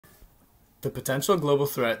The potential global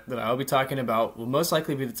threat that I will be talking about will most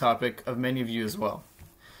likely be the topic of many of you as well.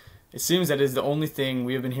 It seems that it is the only thing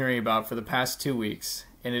we have been hearing about for the past 2 weeks,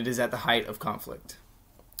 and it is at the height of conflict.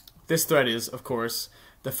 This threat is, of course,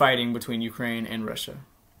 the fighting between Ukraine and Russia.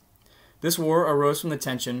 This war arose from the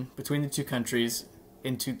tension between the two countries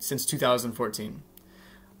since 2014.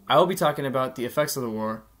 I will be talking about the effects of the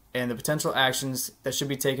war and the potential actions that should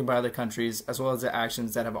be taken by other countries, as well as the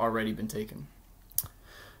actions that have already been taken.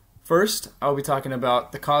 First, I will be talking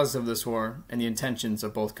about the causes of this war and the intentions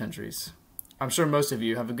of both countries. I'm sure most of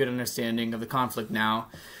you have a good understanding of the conflict now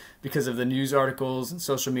because of the news articles and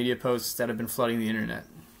social media posts that have been flooding the internet.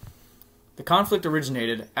 The conflict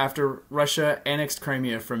originated after Russia annexed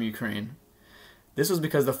Crimea from Ukraine. This was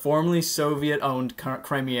because the formerly Soviet-owned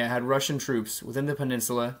Crimea had Russian troops within the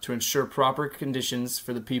peninsula to ensure proper conditions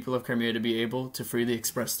for the people of Crimea to be able to freely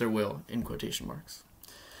express their will, in quotation marks.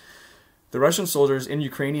 The Russian soldiers in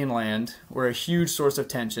Ukrainian land were a huge source of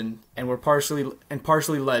tension and were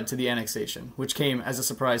partially led to the annexation, which came as a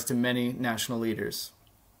surprise to many national leaders.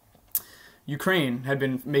 Ukraine had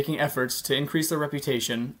been making efforts to increase their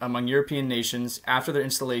reputation among European nations after their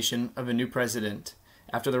installation of a new president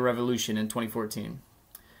after the revolution in 2014.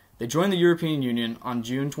 They joined the European Union on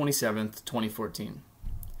June 27, 2014.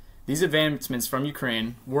 These advancements from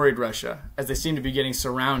Ukraine worried Russia, as they seemed to be getting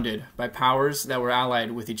surrounded by powers that were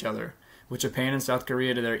allied with each other, with Japan and South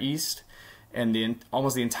Korea to their east, and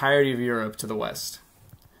almost the entirety of Europe to the west.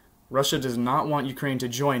 Russia does not want Ukraine to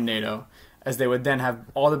join NATO, as they would then have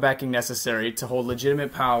all the backing necessary to hold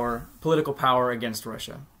legitimate power, political power against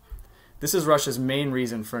Russia. This is Russia's main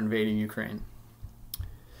reason for invading Ukraine.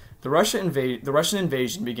 The Russian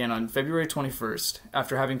invasion began on February 21st,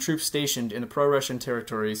 after having troops stationed in the pro-Russian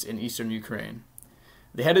territories in eastern Ukraine.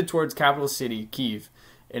 They headed towards capital city, Kyiv,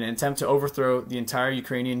 in an attempt to overthrow the entire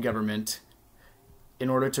Ukrainian government in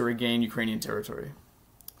order to regain Ukrainian territory.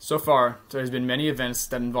 So far, there has been many events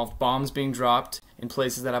that involved bombs being dropped in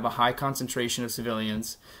places that have a high concentration of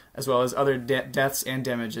civilians, as well as other deaths and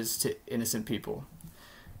damages to innocent people.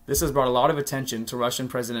 This has brought a lot of attention to Russian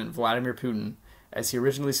President Vladimir Putin, as he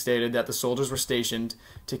originally stated that the soldiers were stationed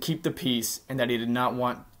to keep the peace and that he did not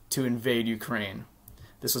want to invade Ukraine.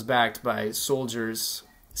 This was backed by soldiers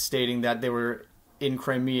stating that they were in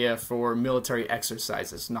Crimea for military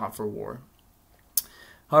exercises, not for war.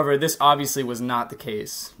 However, this obviously was not the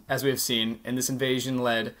case, as we have seen, and this invasion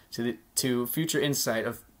led to future insight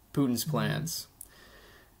of Putin's plans.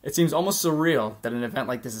 It seems almost surreal that an event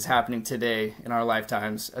like this is happening today in our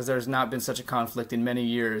lifetimes, as there has not been such a conflict in many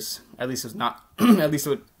years. At least not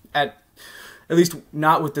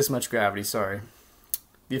with this much gravity. Sorry.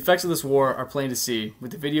 The effects of this war are plain to see,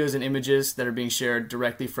 with the videos and images that are being shared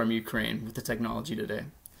directly from Ukraine with the technology today.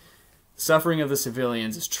 The suffering of the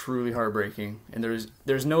civilians is truly heartbreaking, and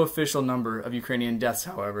there's no official number of Ukrainian deaths,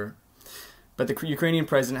 however. But the Ukrainian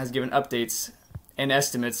president has given updates and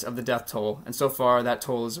estimates of the death toll, and so far that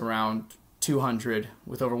toll is around 200,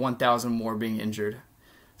 with over 1,000 more being injured.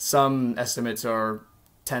 Some estimates are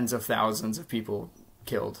tens of thousands of people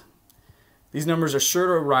killed. These numbers are sure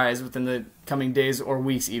to rise within the coming days or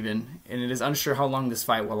weeks even, and it is unsure how long this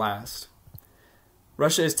fight will last.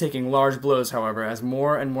 Russia is taking large blows, however, as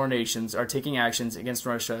more and more nations are taking actions against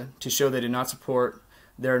Russia to show they do not support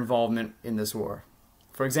their involvement in this war.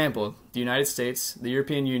 For example, the United States, the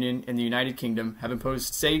European Union, and the United Kingdom have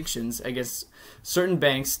imposed sanctions against certain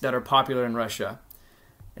banks that are popular in Russia.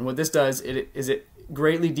 And what this does is it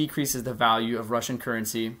greatly decreases the value of Russian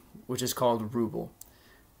currency, which is called ruble.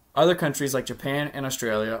 Other countries like Japan and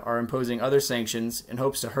Australia are imposing other sanctions in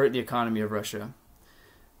hopes to hurt the economy of Russia.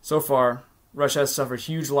 So far, Russia has suffered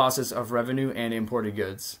huge losses of revenue and imported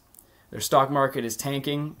goods. Their stock market is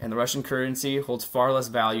tanking, and the Russian currency holds far less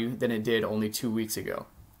value than it did only 2 weeks ago.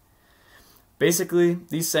 Basically,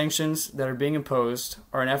 these sanctions that are being imposed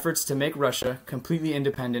are in efforts to make Russia completely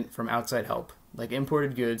independent from outside help, like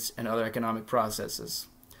imported goods and other economic processes.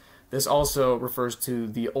 This also refers to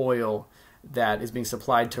the oil that is being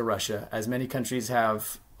supplied to Russia, as many countries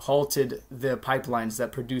have halted the pipelines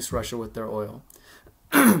that produce Russia with their oil.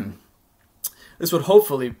 This would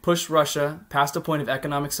hopefully push Russia past a point of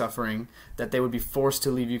economic suffering that they would be forced to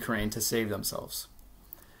leave Ukraine to save themselves.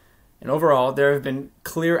 And overall, there have been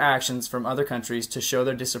clear actions from other countries to show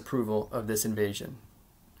their disapproval of this invasion.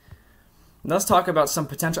 Let's talk about some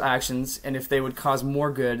potential actions and if they would cause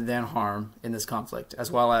more good than harm in this conflict, as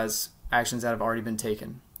well as actions that have already been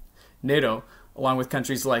taken. NATO, along with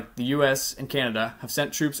countries like the US and Canada, have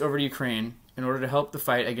sent troops over to Ukraine in order to help the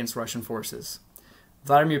fight against Russian forces.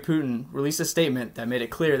 Vladimir Putin released a statement that made it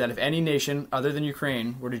clear that if any nation other than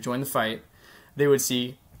Ukraine were to join the fight, they would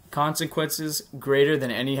see consequences greater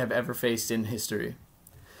than any have ever faced in history.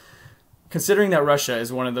 Considering that Russia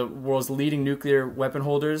is one of the world's leading nuclear weapon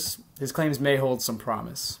holders, his claims may hold some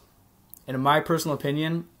promise. And in my personal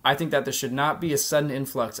opinion, I think that there should not be a sudden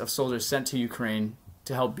influx of soldiers sent to Ukraine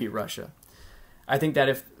to help beat Russia. I think that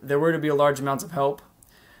if there were to be a large amount of help,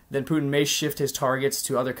 then Putin may shift his targets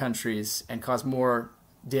to other countries and cause more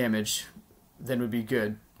damage than would be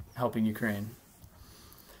good helping Ukraine.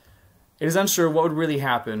 It is unsure what would really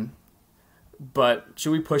happen, but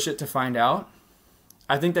should we push it to find out?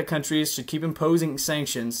 I think that countries should keep imposing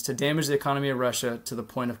sanctions to damage the economy of Russia to the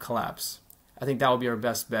point of collapse. I think that will be our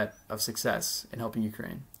best bet of success in helping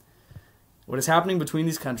Ukraine. What is happening between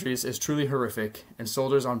these countries is truly horrific, and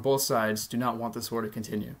soldiers on both sides do not want this war to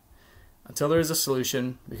continue. Until there is a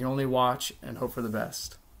solution, we can only watch and hope for the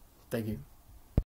best. Thank you.